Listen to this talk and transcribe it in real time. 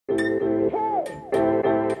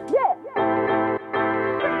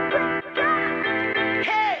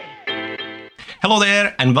Hello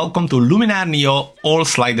there and welcome to Luminar NEO All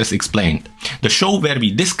Sliders Explained, the show where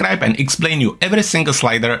we describe and explain you every single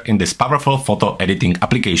slider in this powerful photo editing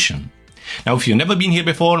application. Now, if you've never been here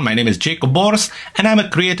before, my name is Jacob Bors and I'm a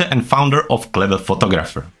creator and founder of Clever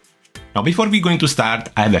Photographer. Now, before we're going to start,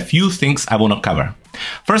 I have a few things I want to cover.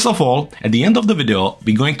 First of all, at the end of the video,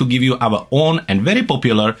 we're going to give you our own and very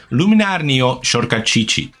popular Luminar NEO shortcut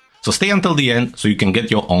cheat sheet. So stay until the end so you can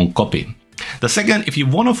get your own copy. The second, if you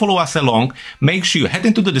want to follow us along, make sure you head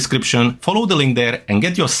into the description, follow the link there and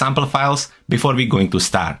get your sample files before we're going to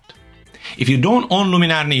start. If you don't own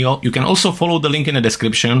Luminar NEO, you can also follow the link in the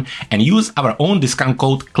description and use our own discount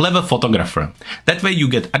code Clever Photographer. That way you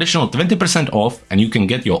get additional 20% off and you can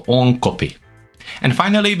get your own copy. And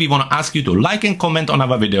finally, we want to ask you to like and comment on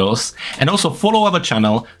our videos and also follow our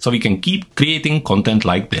channel so we can keep creating content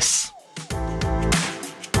like this.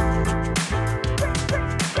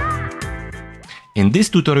 In this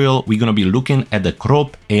tutorial, we're going to be looking at the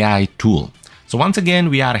Crop AI tool. So once again,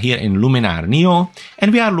 we are here in Luminar NEO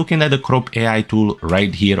and we are looking at the Crop AI tool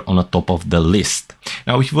right here on the top of the list.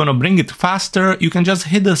 Now, if you want to bring it faster, you can just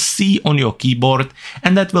hit the C on your keyboard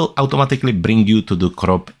and that will automatically bring you to the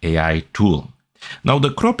Crop AI tool. Now,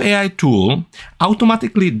 the Crop AI tool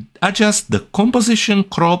automatically adjusts the composition,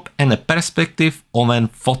 crop and the perspective of a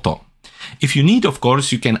photo. If you need, of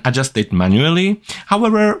course, you can adjust it manually.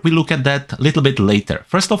 However, we look at that a little bit later.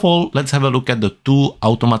 First of all, let's have a look at the two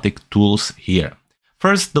automatic tools here.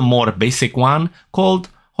 First, the more basic one called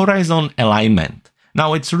Horizon Alignment.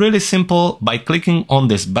 Now, it's really simple. By clicking on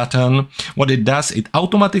this button, what it does, it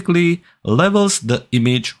automatically levels the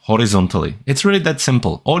image horizontally. It's really that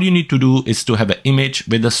simple. All you need to do is to have an image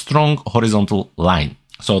with a strong horizontal line.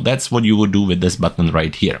 So that's what you would do with this button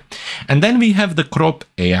right here. And then we have the Crop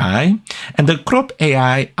AI, and the Crop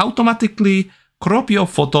AI automatically crop your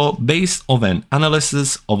photo based on an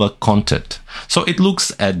analysis of a content. So it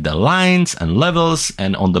looks at the lines and levels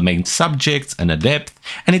and on the main subjects and the depth,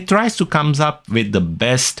 and it tries to come up with the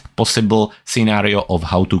best possible scenario of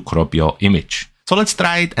how to crop your image. So let's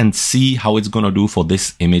try it and see how it's going to do for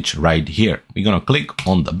this image right here. We're going to click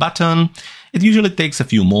on the button. It usually takes a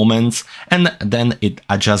few moments and then it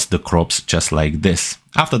adjusts the crops just like this.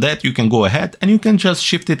 After that, you can go ahead and you can just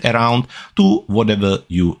shift it around to whatever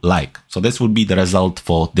you like. So this would be the result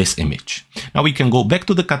for this image. Now we can go back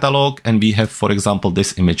to the catalog and we have, for example,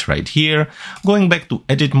 this image right here. Going back to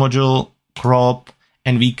edit module, crop,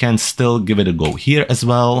 and we can still give it a go here as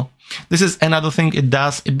well. This is another thing it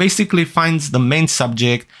does. It basically finds the main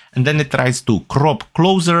subject and then it tries to crop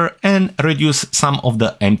closer and reduce some of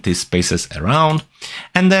the empty spaces around.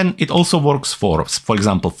 And then it also works for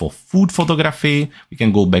example, for food photography. We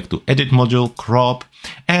can go back to edit module, crop,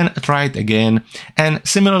 and try it again. And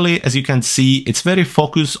similarly, as you can see, it's very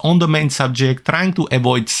focused on the main subject, trying to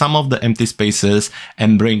avoid some of the empty spaces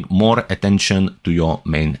and bring more attention to your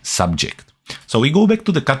main subject. So we go back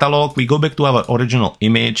to the catalog, we go back to our original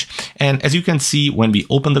image, and as you can see, when we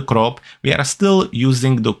open the crop, we are still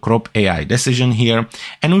using the Crop AI decision here.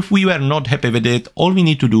 And if we were not happy with it, all we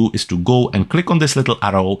need to do is to go and click on this little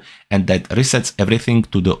arrow, and that resets everything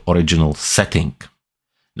to the original setting.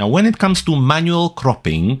 Now, when it comes to manual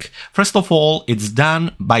cropping, first of all, it's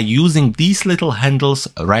done by using these little handles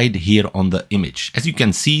right here on the image. As you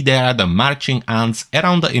can see, there are the marching ants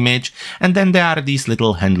around the image, and then there are these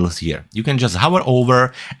little handles here. You can just hover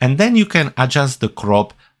over, and then you can adjust the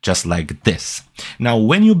crop just like this. Now,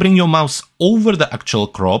 when you bring your mouse over the actual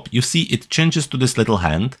crop, you see it changes to this little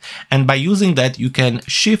hand, and by using that, you can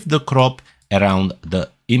shift the crop around the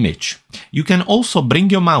image. You can also bring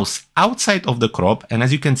your mouse outside of the crop, and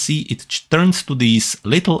as you can see, it turns to these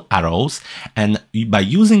little arrows, and by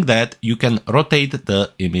using that, you can rotate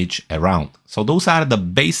the image around. So those are the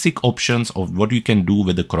basic options of what you can do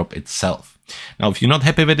with the crop itself. Now, if you're not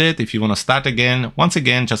happy with it, if you want to start again, once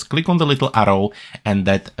again, just click on the little arrow and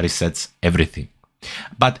that resets everything.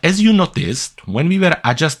 But as you noticed, when we were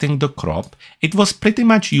adjusting the crop, it was pretty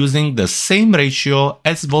much using the same ratio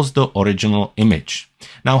as was the original image.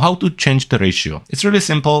 Now, how to change the ratio? It's really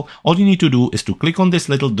simple. All you need to do is to click on this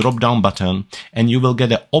little drop down button and you will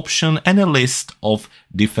get an option and a list of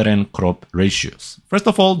different crop ratios. First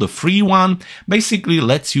of all, the free one basically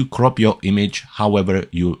lets you crop your image however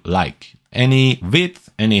you like. Any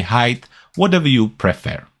width, any height, whatever you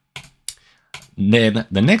prefer. Then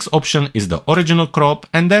the next option is the original crop,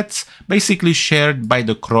 and that's basically shared by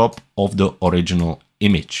the crop of the original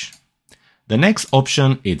image. The next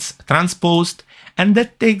option is Transposed, and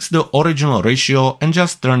that takes the original ratio and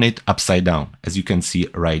just turn it upside down, as you can see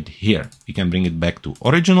right here. You can bring it back to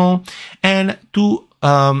original, and to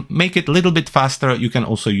make it a little bit faster, you can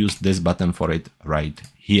also use this button for it right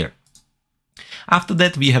here. After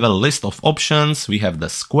that, we have a list of options. We have the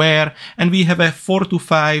square, and we have a 4 to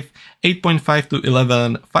 5, 8.5 to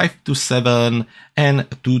 11, 5 to 7, and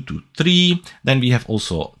 2 to 3. Then we have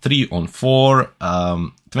also 3 on 4,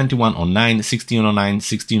 21 on 9, 16 on 9,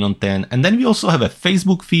 16 on 10. And then we also have a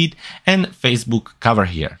Facebook feed and Facebook cover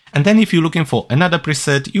here. And then if you're looking for another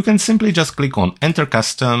preset, you can simply just click on Enter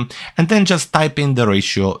Custom and then just type in the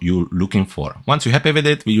ratio you're looking for. Once you're happy with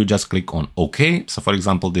it, you just click on OK. So for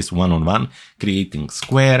example, this 1:1, creating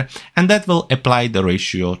square, and that will apply the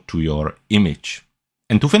ratio to your image.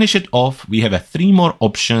 And to finish it off, we have 3 more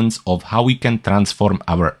options of how we can transform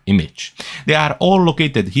our image. They are all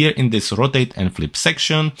located here in this rotate and flip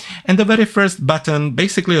section. And the very first button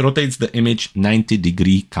basically rotates the image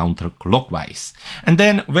 90-degree counterclockwise. And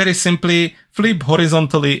then very simply flip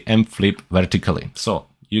horizontally and flip vertically. So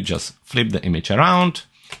you just flip the image around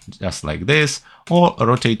just like this, or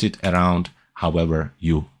rotate it around however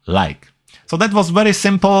you like. So that was very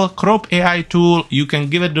simple. Crop AI tool. You can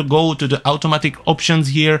give it a go to the automatic options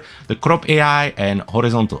here, the crop AI and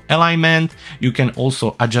horizontal alignment. You can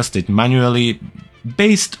also adjust it manually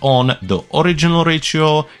based on the original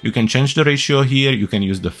ratio. You can change the ratio here. You can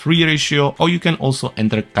use the free ratio, or you can also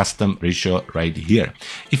enter custom ratio right here.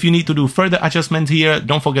 If you need to do further adjustment here,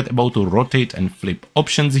 don't forget about the rotate and flip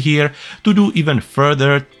options here to do even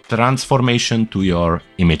further transformation to your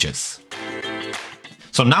images.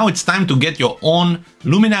 So now it's time to get your own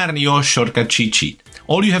Luminar NEO shortcut cheat sheet.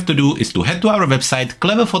 All you have to do is to head to our website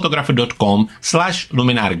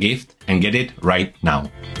cleverphotographer.com/luminargift and get it right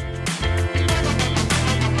now.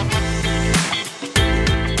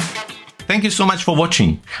 Thank you so much for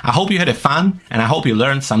watching. I hope you had fun and I hope you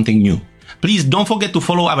learned something new. Please don't forget to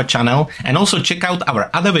follow our channel and also check out our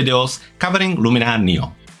other videos covering Luminar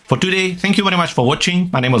NEO. For today, thank you very much for watching.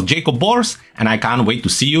 My name was Jacob Bors and I can't wait to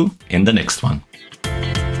see you in the next one.